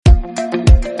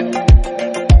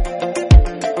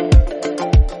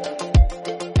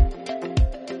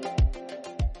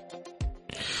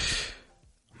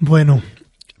Bueno,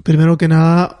 primero que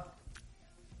nada,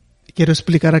 quiero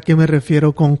explicar a qué me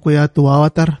refiero con Cuida tu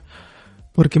avatar,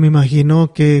 porque me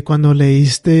imagino que cuando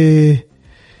leíste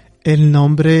el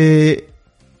nombre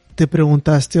te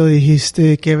preguntaste o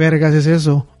dijiste, ¿qué vergas es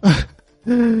eso?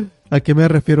 ¿A qué me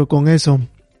refiero con eso?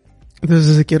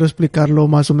 Entonces quiero explicarlo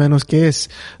más o menos qué es.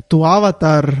 Tu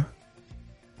avatar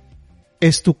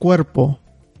es tu cuerpo.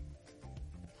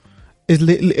 Es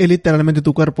literalmente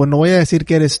tu cuerpo. No voy a decir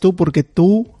que eres tú porque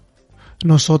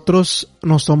nosotros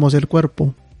no somos el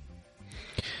cuerpo.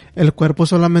 El cuerpo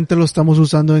solamente lo estamos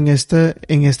usando en esta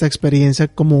experiencia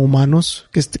como humanos,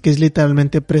 que es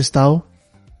literalmente prestado.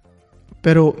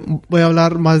 Pero voy a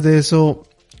hablar más de eso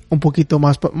un poquito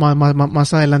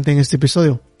más adelante en este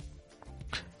episodio.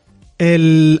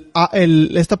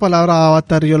 Esta palabra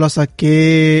avatar yo la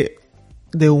saqué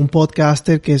de un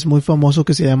podcaster que es muy famoso,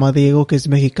 que se llama Diego, que es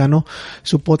mexicano.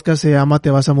 Su podcast se llama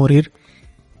Te vas a morir.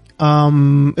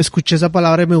 Escuché esa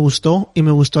palabra y me gustó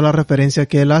la referencia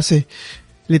que él hace.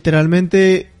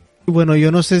 Literalmente, bueno,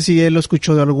 yo no sé si él lo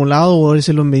escuchó de algún lado o él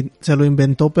se lo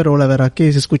inventó, pero la verdad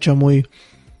que se escucha muy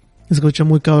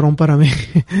cabrón para mí.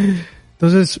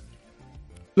 Entonces,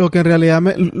 lo que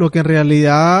en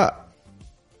realidad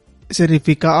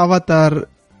significa avatar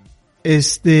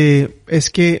es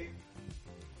que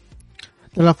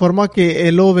de la forma que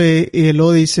él lo ve y él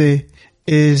lo dice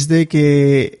es de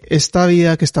que esta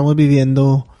vida que estamos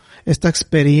viviendo, esta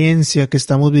experiencia que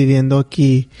estamos viviendo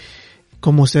aquí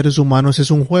como seres humanos es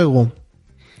un juego.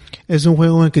 Es un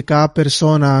juego en el que cada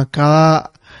persona,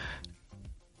 cada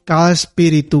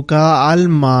espíritu, cada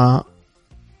alma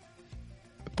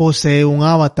posee un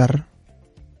avatar.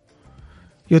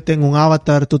 Yo tengo un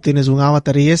avatar, tú tienes un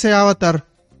avatar, y ese avatar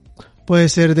puede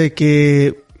ser de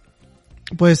que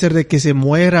se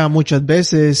muera muchas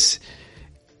veces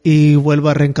y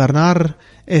vuelva a reencarnar.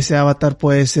 Ese avatar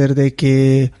puede ser de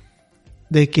que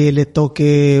le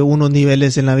toque unos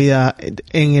niveles en la vida,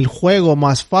 en el juego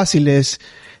más fáciles,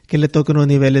 que le toque unos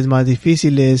niveles más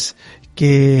difíciles,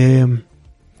 que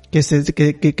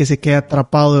se quede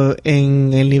atrapado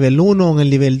en el nivel 1, en el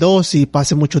nivel 2 y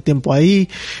pase mucho tiempo ahí.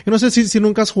 Yo no sé si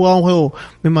nunca has jugado un juego.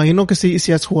 Me imagino que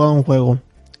sí has jugado un juego.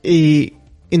 Y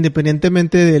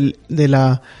independientemente de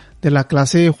la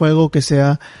clase de juego que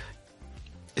sea,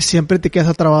 siempre te quedas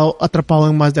atrapado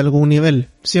en más de algún nivel.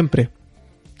 Siempre.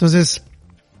 Entonces,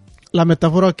 la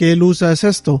metáfora que él usa es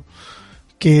esto.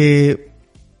 Que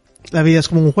la vida es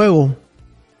como un juego.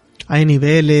 Hay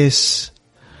niveles.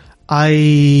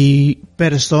 Hay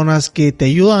personas que te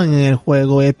ayudan en el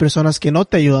juego, hay personas que no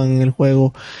te ayudan en el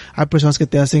juego, hay personas que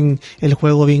te hacen el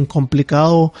juego bien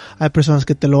complicado, hay personas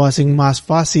que te lo hacen más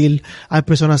fácil, hay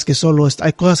personas que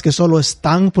hay cosas que solo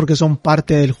están porque son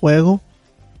parte del juego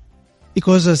y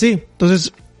cosas así.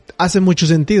 Entonces hace mucho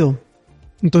sentido.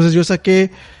 Entonces yo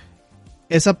saqué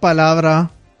esa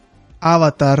palabra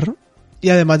avatar y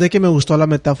además de que me gustó la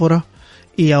metáfora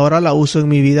y ahora la uso en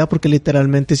mi vida porque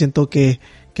literalmente siento que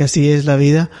así es la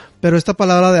vida. Pero esta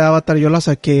palabra de avatar yo la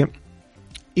saqué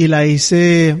y la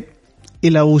hice y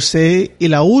la usé y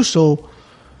la uso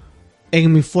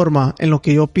en mi forma, en lo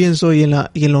que yo pienso y en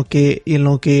lo que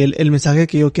el mensaje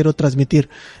que yo quiero transmitir.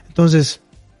 Entonces,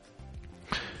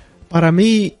 para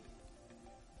mí,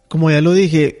 como ya lo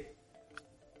dije,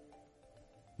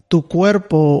 tu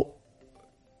cuerpo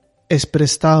es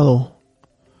prestado.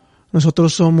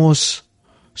 Nosotros somos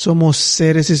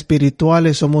seres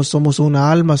espirituales, somos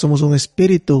una alma, somos un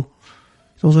espíritu,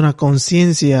 somos una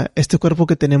conciencia. Este cuerpo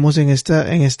que tenemos en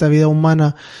esta vida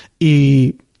humana,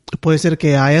 y puede ser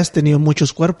que hayas tenido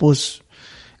muchos cuerpos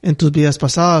en tus vidas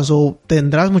pasadas o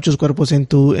tendrás muchos cuerpos en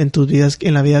tus vidas,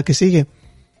 en la vida que sigue.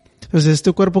 Entonces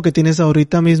este cuerpo que tienes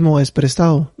ahorita mismo es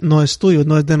prestado, no es tuyo,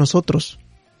 no es de nosotros.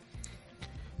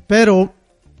 Pero,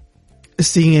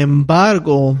 sin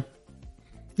embargo,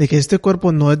 de que este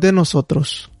cuerpo no es de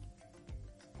nosotros,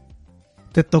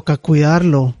 te toca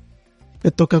cuidarlo,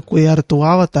 te toca cuidar tu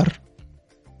avatar,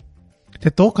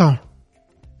 te toca.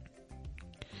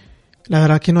 La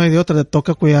verdad que no hay de otra, te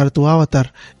toca cuidar tu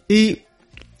avatar. Y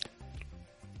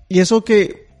eso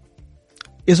que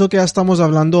ya estamos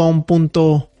hablando a un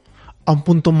punto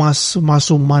más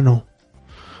humano,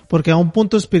 porque a un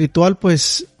punto espiritual,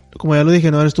 pues, como ya lo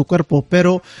dije, no eres tu cuerpo,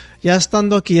 pero ya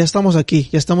estando aquí, ya estamos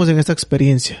en esta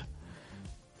experiencia.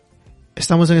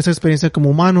 Estamos en esta experiencia como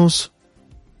humanos.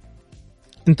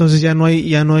 Entonces ya no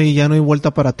hay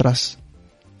vuelta para atrás.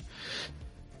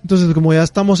 Entonces, como ya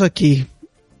estamos aquí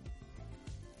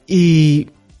y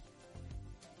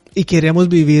queremos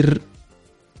vivir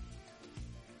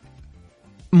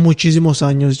muchísimos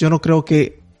años, yo no creo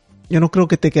que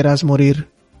te quieras morir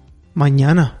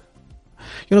mañana.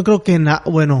 Yo no creo que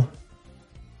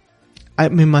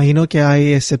Me imagino que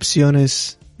hay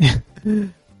excepciones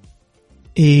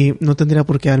y no tendría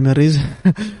por qué darme risa,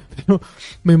 pero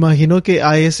me imagino que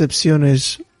hay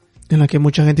excepciones en las que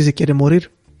mucha gente se quiere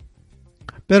morir.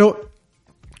 Pero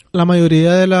la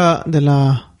mayoría de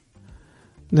la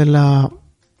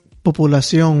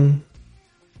población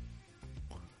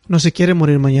no se quiere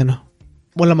morir mañana.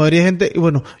 Bueno, la mayoría de gente,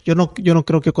 bueno, yo no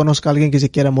creo que conozca a alguien que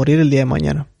se quiera morir el día de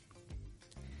mañana.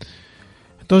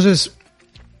 Entonces,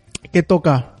 ¿qué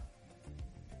toca?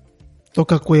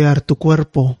 Toca cuidar tu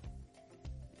cuerpo.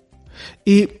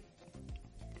 Y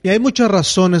hay muchas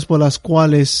razones por las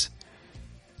cuales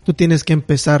tú tienes que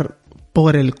empezar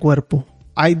por el cuerpo.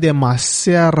 Hay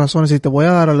demasiadas razones y te voy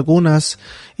a dar algunas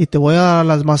y te voy a dar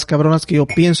las más cabronas que yo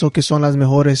pienso que son las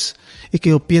mejores y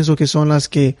que yo pienso que son las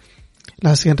que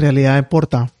en realidad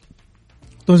importan.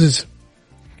 Entonces,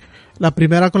 la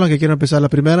primera con la que quiero empezar, la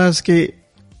primera es que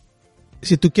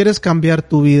si tú quieres cambiar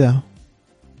tu vida,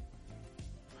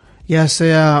 ya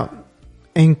sea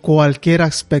en cualquier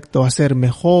aspecto, hacer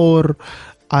mejor,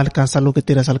 alcanzar lo que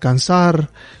quieras alcanzar,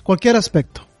 cualquier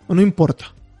aspecto, no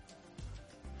importa.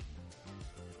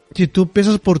 Si tú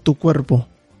empiezas por tu cuerpo,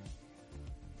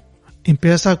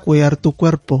 empiezas a cuidar tu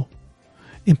cuerpo,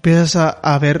 empiezas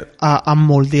a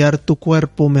moldear tu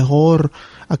cuerpo mejor,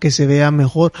 a que se vea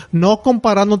mejor, no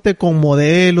comparándote con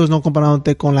modelos, no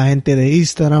comparándote con la gente de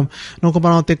Instagram, no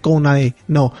comparándote con nadie,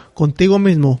 no, contigo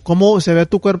mismo, cómo se ve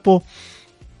tu cuerpo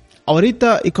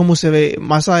ahorita y cómo se ve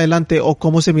más adelante, o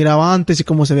cómo se miraba antes y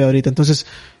cómo se ve ahorita. Entonces,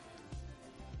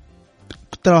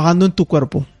 trabajando en tu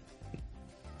cuerpo.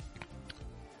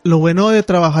 Lo bueno de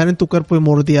trabajar en tu cuerpo y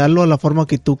moldearlo a la forma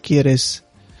que tú quieres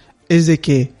es de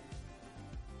que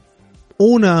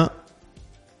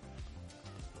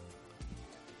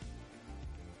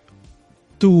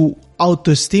tu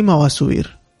autoestima va a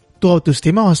subir. Tu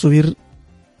autoestima va a subir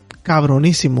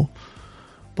cabronísimo.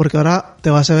 Porque ahora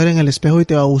te vas a ver en el espejo y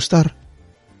te va a gustar.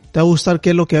 Te va a gustar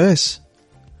qué es lo que ves.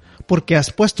 Porque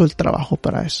has puesto el trabajo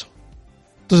para eso.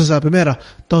 Entonces, la primera,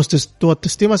 tu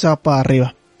autoestima se va para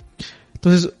arriba.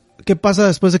 Entonces, ¿qué pasa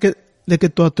después de que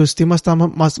tu autoestima está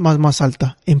más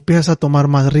alta? Empiezas a tomar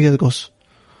más riesgos.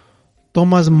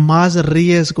 Tomas más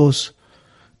riesgos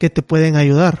que te pueden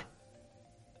ayudar.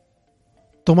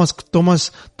 Tomas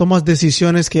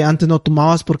decisiones que antes no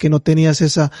tomabas porque no tenías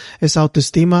esa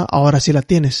autoestima, ahora sí la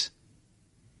tienes.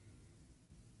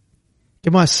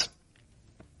 ¿Qué más?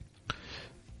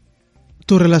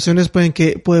 Tus relaciones puede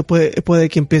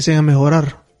que empiecen a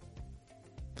mejorar.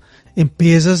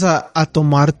 Empiezas a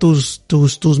tomar tus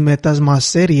metas más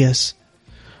serias.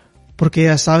 Porque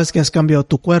ya sabes que has cambiado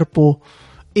tu cuerpo.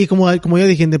 Y como yo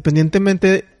dije,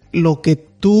 independientemente lo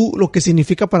que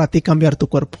significa para ti cambiar tu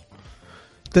cuerpo.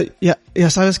 Ya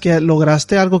sabes que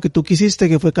lograste algo que tú quisiste,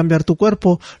 que fue cambiar tu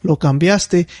cuerpo, lo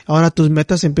cambiaste, ahora tus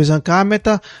metas empiezan, cada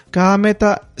meta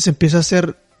se empieza a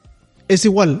hacer, es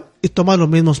igual, y tomas los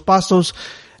mismos pasos,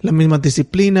 la misma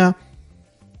disciplina,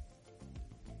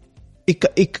 y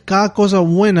cada cosa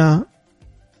buena,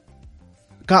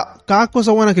 cada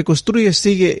cosa buena que construyes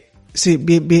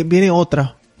viene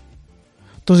otra.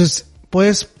 Entonces,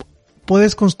 puedes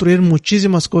construir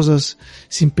muchísimas cosas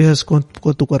si empiezas con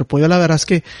tu cuerpo. Yo la verdad es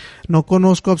que no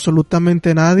conozco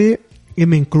absolutamente a nadie, y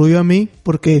me incluyo a mí,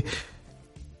 porque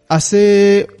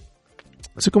hace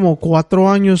como 4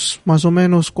 años, más o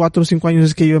menos 4 o 5 años,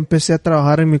 es que yo empecé a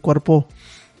trabajar en mi cuerpo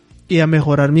y a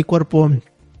mejorar mi cuerpo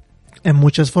en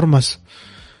muchas formas.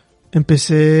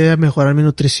 Empecé a mejorar mi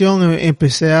nutrición,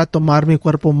 empecé a tomar mi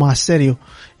cuerpo más serio,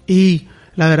 y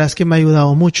la verdad es que me ha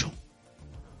ayudado mucho.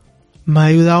 Me ha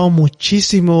ayudado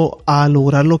muchísimo a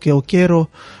lograr lo que yo quiero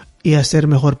y a ser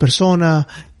mejor persona,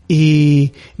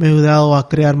 y me ha ayudado a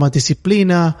crear más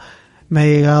disciplina,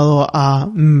 me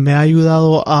ha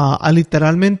ayudado a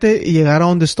literalmente llegar a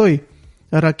donde estoy.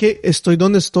 La verdad que estoy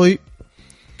donde estoy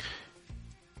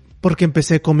porque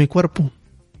empecé con mi cuerpo.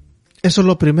 Eso es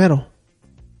lo primero.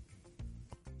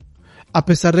 A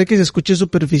pesar de que se escuche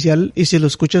superficial, y si lo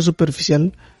escuchas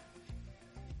superficial,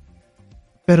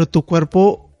 pero tu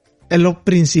cuerpo es lo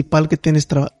principal que tienes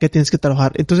que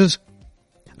trabajar. Entonces,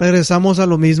 regresamos a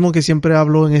lo mismo que siempre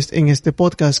hablo en este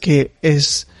podcast, que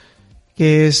es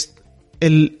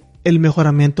el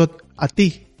mejoramiento a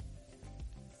ti.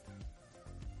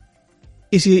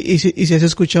 Y si has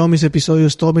escuchado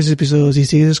todos mis episodios, y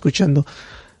sigues escuchando,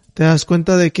 te das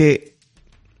cuenta de que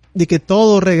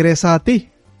todo regresa a ti.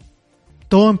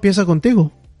 Todo empieza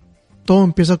contigo. Todo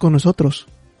empieza con nosotros.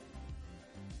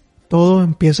 Todo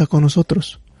empieza con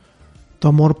nosotros. Tu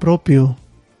amor propio,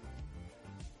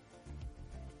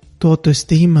 tu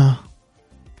autoestima,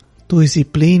 tu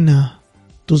disciplina,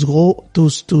 tus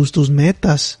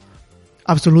metas.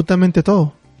 Absolutamente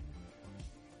todo.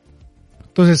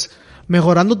 Entonces,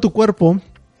 mejorando tu cuerpo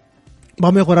va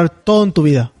a mejorar todo en tu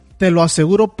vida. Te lo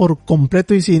aseguro por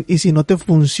completo. Y si no te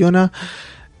funciona,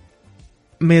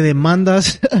 me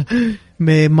demandas,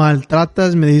 me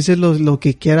maltratas, me dices lo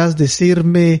que quieras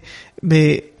decirme,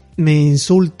 me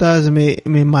insultas, me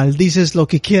maldices, lo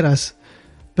que quieras.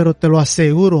 Pero te lo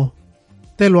aseguro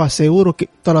y te lo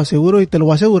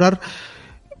voy a asegurar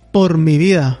por mi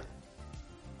vida,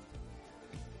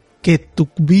 que tu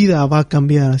vida va a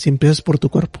cambiar si empiezas por tu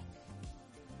cuerpo.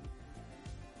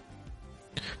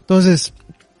 Entonces,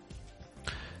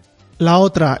 la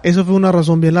otra, eso fue una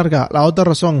razón bien larga. La otra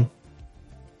razón,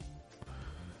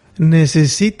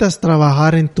 necesitas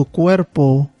trabajar en tu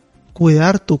cuerpo,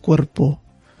 cuidar tu cuerpo,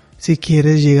 si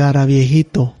quieres llegar a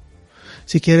viejito.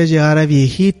 Si quieres llegar a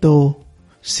viejito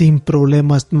sin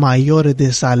problemas mayores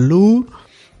de salud,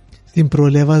 sin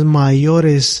problemas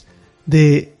mayores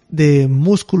de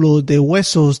músculos, de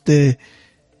huesos,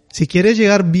 si quieres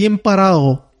llegar bien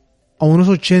parado a unos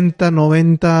 80,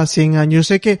 90, 100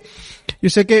 años. Yo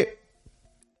sé que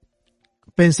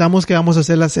pensamos que vamos a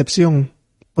hacer la excepción,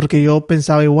 porque yo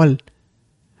pensaba igual.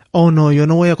 Oh no, yo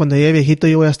no voy a, cuando llegue viejito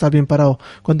yo voy a estar bien parado.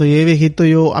 Cuando llegue viejito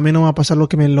a mí no me va a pasar lo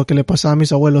que le pasaba a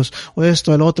mis abuelos, o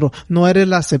esto, el otro. No eres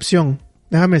la excepción.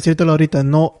 Déjame decírtelo ahorita,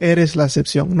 no eres la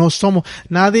excepción.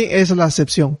 Nadie es la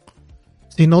excepción.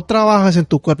 Si no trabajas en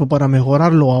tu cuerpo para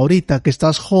mejorarlo ahorita que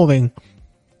estás joven,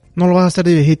 no lo vas a hacer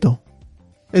de viejito.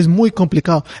 Es muy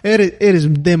complicado. Eres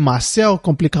demasiado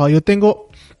complicado. Yo tengo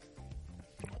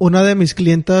una de mis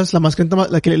clientas,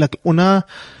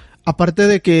 aparte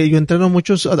de que yo entreno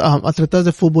muchos atletas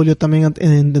de fútbol, yo también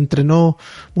entreno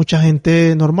mucha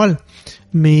gente normal.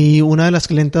 Una de las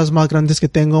clientas más grandes que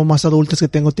tengo, más adultas que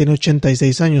tengo, tiene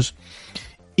 86 años.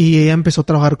 Y ella empezó a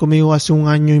trabajar conmigo hace 1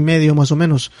 año y medio más o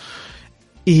menos.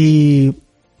 Y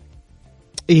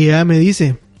ella me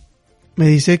dice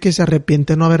que se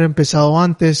arrepiente de no haber empezado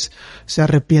antes, se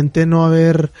arrepiente de no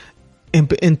haber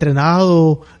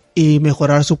entrenado y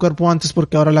mejorar su cuerpo antes,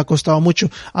 porque ahora le ha costado mucho.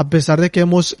 A pesar de que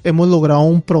hemos logrado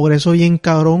un progreso bien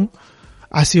cabrón,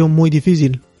 ha sido muy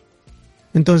difícil.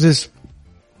 Entonces,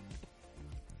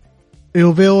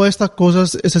 yo veo estas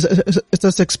cosas,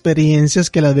 estas experiencias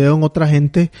que las veo en otra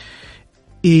gente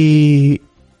y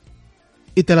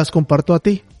te las comparto a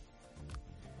ti.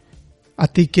 A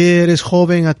ti que eres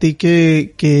joven, a ti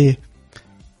que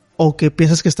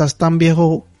piensas que estás tan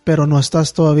viejo, pero no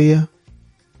estás todavía.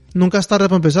 Nunca es tarde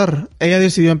para empezar. Ella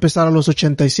decidió empezar a los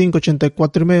 85,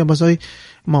 84 y medio,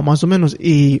 más o menos,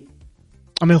 y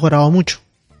ha mejorado mucho.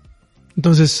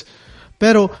 Entonces,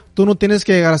 pero tú no tienes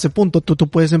que llegar a ese punto. Tú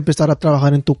puedes empezar a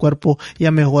trabajar en tu cuerpo y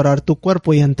a mejorar tu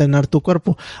cuerpo y a entrenar tu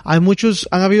cuerpo. Han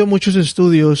habido muchos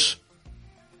estudios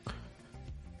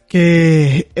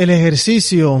que el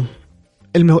ejercicio,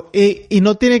 y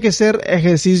no tiene que ser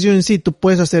ejercicio en sí. Tú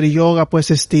puedes hacer yoga,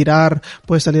 puedes estirar,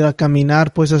 puedes salir a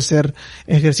caminar, puedes hacer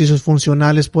ejercicios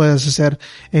funcionales, puedes hacer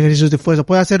ejercicios de fuerza,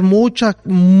 puedes hacer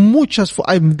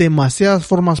hay demasiadas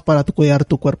formas para cuidar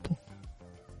tu cuerpo.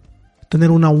 Tener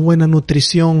una buena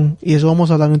nutrición, y eso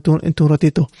vamos a hablar en un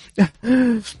ratito.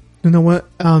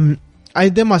 Hay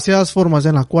demasiadas formas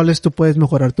en las cuales tú puedes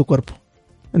mejorar tu cuerpo.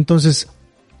 Entonces,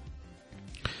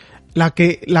 la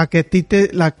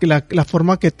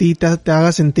forma que a ti te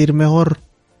haga sentir mejor,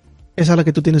 esa es la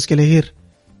que tú tienes que elegir.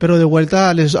 Pero de vuelta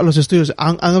a los estudios,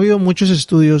 han habido muchos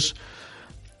estudios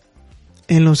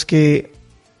en los que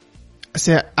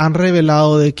se han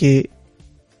revelado de que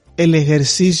el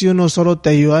ejercicio no solo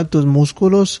te ayuda a tus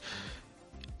músculos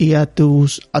y a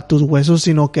tus huesos,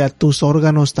 sino que a tus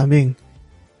órganos también.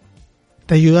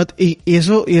 Te ayuda, y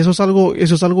eso es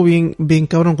algo bien, bien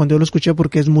cabrón cuando yo lo escuché,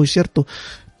 porque es muy cierto.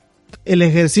 El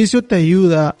ejercicio te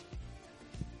ayuda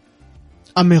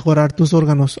a mejorar tus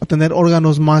órganos, a tener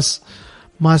órganos más,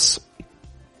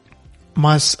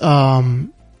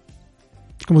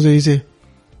 ¿cómo se dice?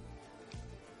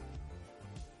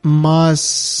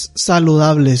 Más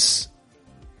saludables.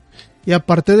 Y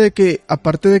aparte de que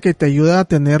te ayuda a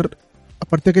tener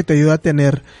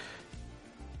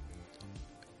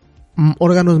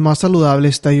órganos más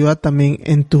saludables, te ayuda también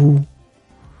en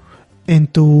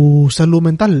tu salud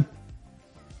mental.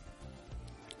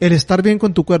 El estar bien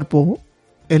con tu cuerpo,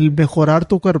 el mejorar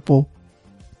tu cuerpo,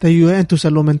 te ayuda en tu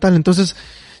salud mental. Entonces,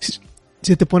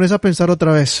 si te pones a pensar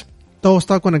otra vez, todo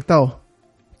está conectado.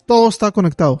 Todo está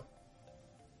conectado.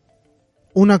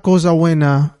 Una cosa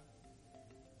buena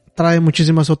trae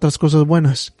muchísimas otras cosas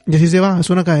buenas. Y así se va, es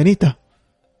una cadenita.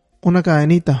 Una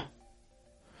cadenita.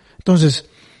 Entonces,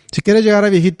 si quieres llegar a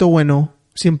viejito bueno,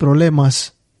 sin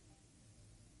problemas,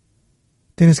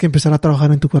 tienes que empezar a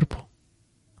trabajar en tu cuerpo,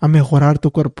 a mejorar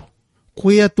tu cuerpo.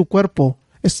 Cuida tu cuerpo.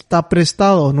 Está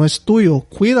prestado, no es tuyo.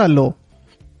 Cuídalo.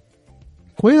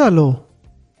 Cuídalo.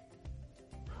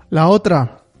 La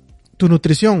otra, tu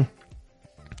nutrición.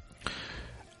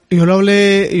 Yo lo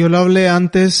hablé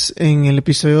antes en el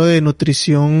episodio de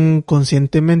nutrición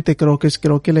conscientemente, creo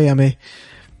que le llamé,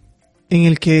 en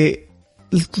el que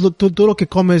tú lo que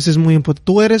comes es muy importante.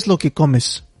 Tú eres lo que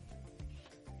comes.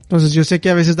 Entonces yo sé que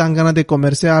a veces dan ganas de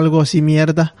comerse algo así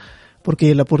mierda,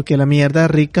 porque la mierda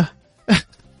es rica.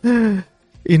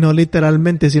 Y no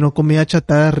literalmente, sino comida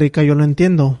chatarra rica, yo lo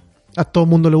entiendo. A todo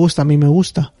mundo le gusta, a mí me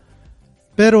gusta.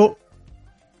 Pero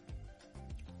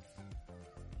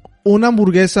una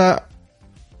hamburguesa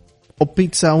o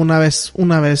pizza una vez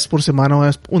por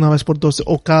semana, una vez por 2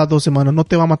 o cada 2 semanas no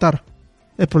te va a matar.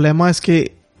 El problema es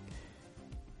que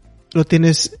lo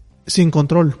tienes sin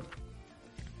control.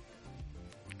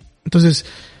 Entonces,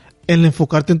 el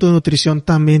enfocarte en tu nutrición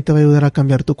también te va a ayudar a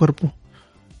cambiar tu cuerpo.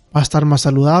 Va a estar más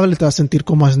saludable, te vas a sentir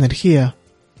con más energía.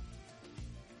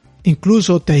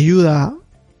 Incluso te ayuda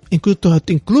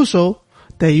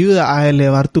a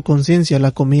elevar tu conciencia.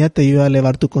 La comida te ayuda a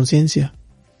elevar tu conciencia.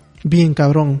 Bien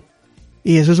cabrón.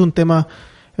 Y eso es un tema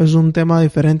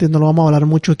diferente. No lo vamos a hablar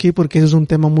mucho aquí porque eso es un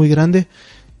tema muy grande.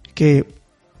 Que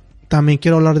también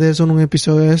quiero hablar de eso en un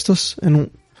episodio de estos. En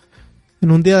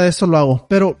un día de estos lo hago.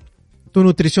 Pero tu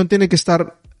nutrición tiene que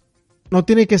estar... No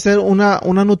tiene que ser una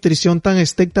nutrición tan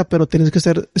estricta, pero tienes que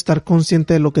estar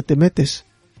consciente de lo que te metes.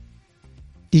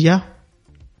 Y ya.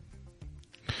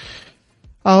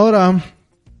 Ahora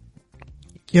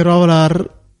quiero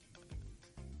hablar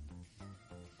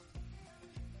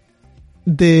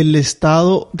del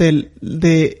estado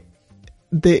de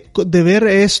ver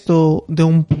esto de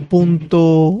un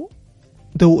punto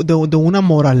de una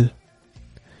moral.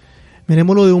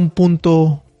 Miremoslo de un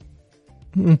punto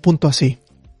así.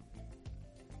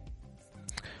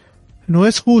 No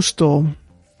es justo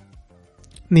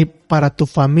ni para tu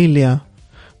familia,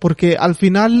 porque al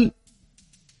final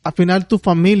tu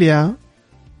familia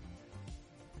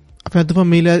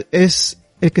es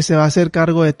el que se va a hacer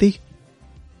cargo de ti.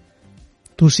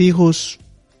 Tus hijos,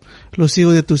 los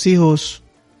hijos de tus hijos,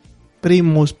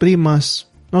 primos, primas,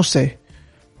 no sé.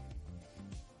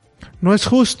 No es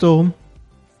justo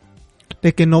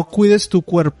de que no cuides tu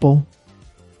cuerpo,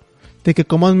 de que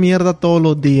comas mierda todos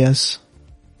los días,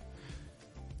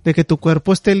 de que tu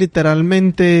cuerpo esté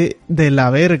literalmente de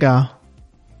la verga.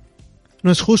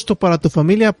 No es justo para tu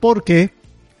familia porque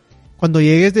cuando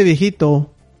llegues de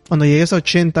viejito, cuando llegues a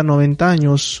 80, 90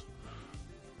 años,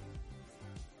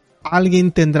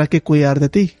 alguien tendrá que cuidar de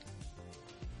ti.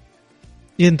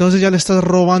 Y entonces ya le estás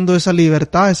robando esa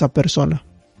libertad a esa persona.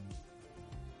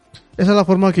 Esa es la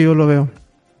forma que yo lo veo.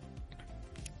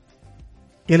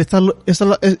 Y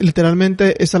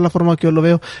literalmente esa es la forma que yo lo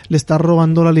veo. Le estás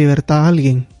robando la libertad a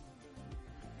alguien.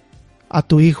 A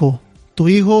tu hijo. Tu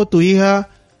hijo o tu hija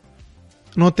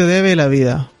no te debe la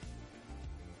vida.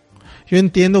 Yo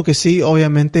entiendo que sí,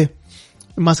 obviamente.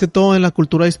 Más que todo en la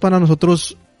cultura hispana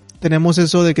nosotros tenemos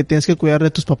eso de que tienes que cuidar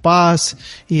de tus papás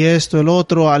y esto, el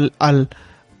otro, al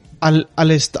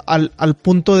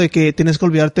punto de que tienes que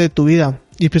olvidarte de tu vida.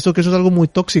 Y pienso que eso es algo muy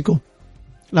tóxico.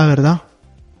 La verdad.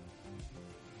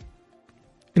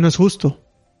 Y no es justo.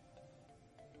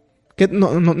 Que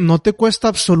no te cuesta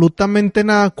absolutamente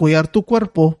nada cuidar tu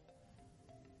cuerpo.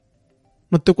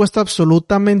 No te cuesta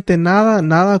absolutamente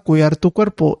nada cuidar tu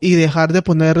cuerpo y dejar de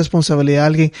poner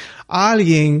responsabilidad a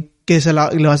alguien que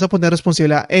le vas a poner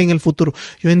responsabilidad en el futuro.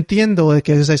 Yo entiendo de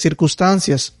que a veces hay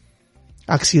circunstancias,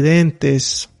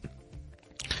 accidentes,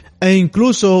 e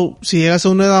incluso si llegas a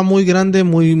una edad muy grande,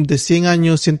 muy de 100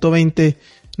 años, 120,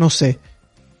 no sé,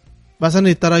 vas a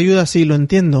necesitar ayuda, sí, lo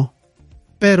entiendo.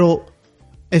 Pero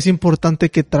es importante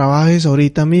que trabajes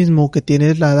ahorita mismo, que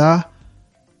tienes la edad,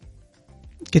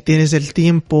 que tienes el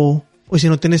tiempo, o si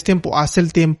no tienes tiempo, haz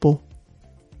el tiempo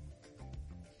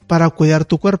para cuidar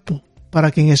tu cuerpo,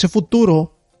 para que en ese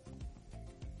futuro,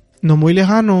 no muy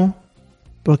lejano,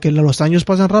 porque los años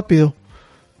pasan rápido,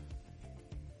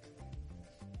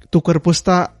 tu cuerpo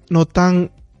está no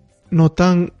tan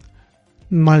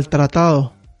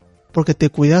maltratado, porque te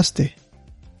cuidaste.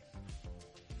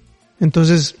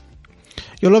 Entonces,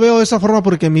 yo lo veo de esa forma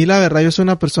porque a mí la verdad, yo soy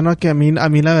una persona que a mí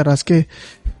la verdad es que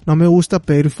no me gusta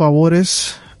pedir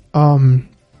favores. No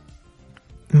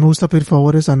me gusta pedir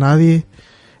favores a nadie.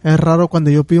 Es raro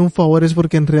cuando yo pido un favor es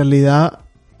porque en realidad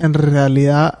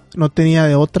no tenía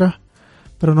de otra.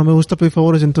 Pero no me gusta pedir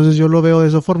favores, entonces yo lo veo de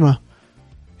esa forma.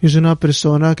 Yo soy una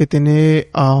persona que tiene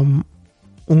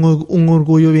un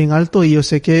orgullo bien alto y yo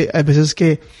sé que hay veces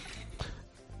que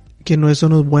eso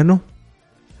no es bueno.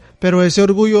 Pero ese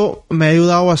orgullo me ha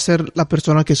ayudado a ser la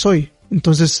persona que soy.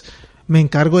 Entonces Me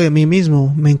encargo de mí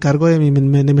mismo, me encargo de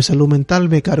mi salud mental,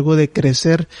 me encargo de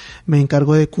crecer, me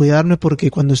encargo de cuidarme, porque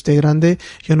cuando esté grande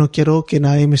yo no quiero que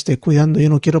nadie me esté cuidando, yo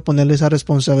no quiero ponerle esa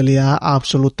responsabilidad a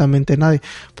absolutamente nadie,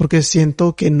 porque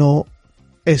siento que no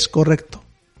es correcto.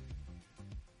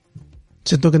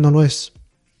 Siento que no lo es.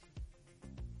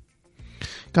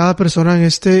 Cada persona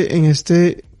en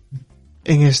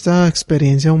esta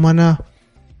experiencia humana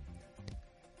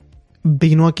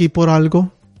vino aquí por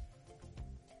algo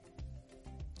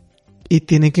y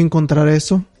tiene que encontrar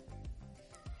eso.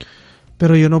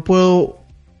 Pero yo no puedo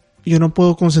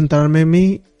concentrarme en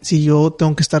mí si yo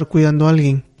tengo que estar cuidando a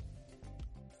alguien.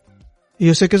 Y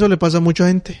yo sé que eso le pasa a mucha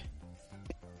gente.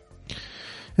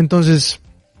 Entonces,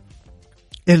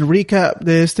 el recap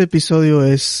de este episodio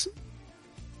es: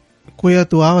 cuida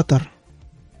tu avatar.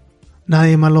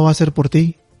 Nadie más lo va a hacer por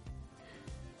ti.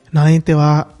 Nadie te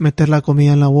va a meter la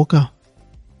comida en la boca.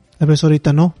 Tal vez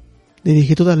ahorita no.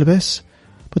 Dirigido tal vez.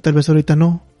 Pero tal vez ahorita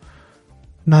no.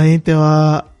 Nadie te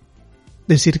va a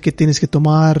decir qué tienes que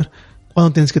tomar,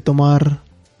 cuándo tienes que tomar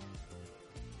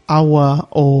agua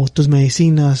o tus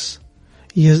medicinas.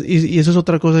 Y eso es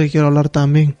otra cosa que quiero hablar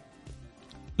también.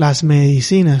 Las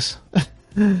medicinas.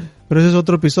 Pero ese es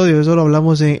otro episodio. Eso lo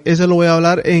hablamos eso lo voy a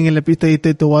hablar en el episodio.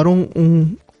 Te voy a dar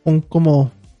un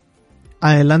como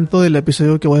adelanto del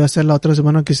episodio que voy a hacer la otra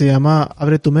semana, que se llama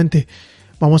Abre tu mente.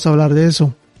 Vamos a hablar de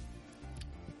eso.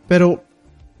 Pero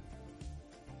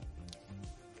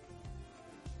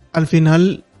al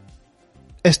final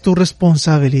es tu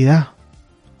responsabilidad.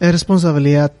 Es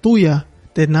responsabilidad tuya,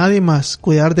 de nadie más,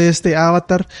 cuidar de este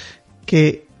avatar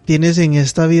que tienes en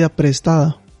esta vida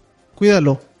prestada.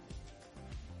 Cuídalo.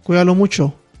 Cuídalo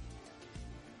mucho.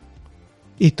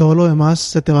 Y todo lo demás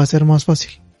se te va a hacer más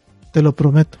fácil. Te lo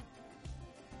prometo.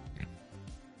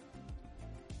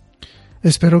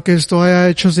 Espero que esto haya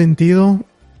hecho sentido.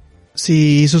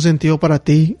 Si hizo sentido para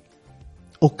ti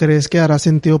o crees que hará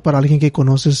sentido para alguien que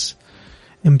conoces,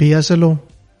 envíaselo,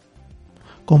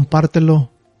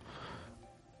 compártelo.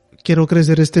 Quiero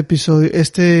crecer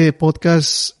este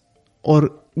podcast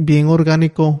bien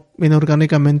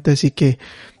orgánicamente, así que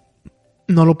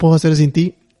no lo puedo hacer sin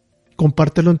ti.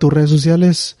 Compártelo en tus redes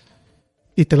sociales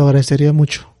y te lo agradecería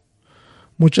mucho.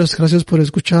 Muchas gracias por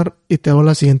escuchar y te veo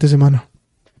la siguiente semana.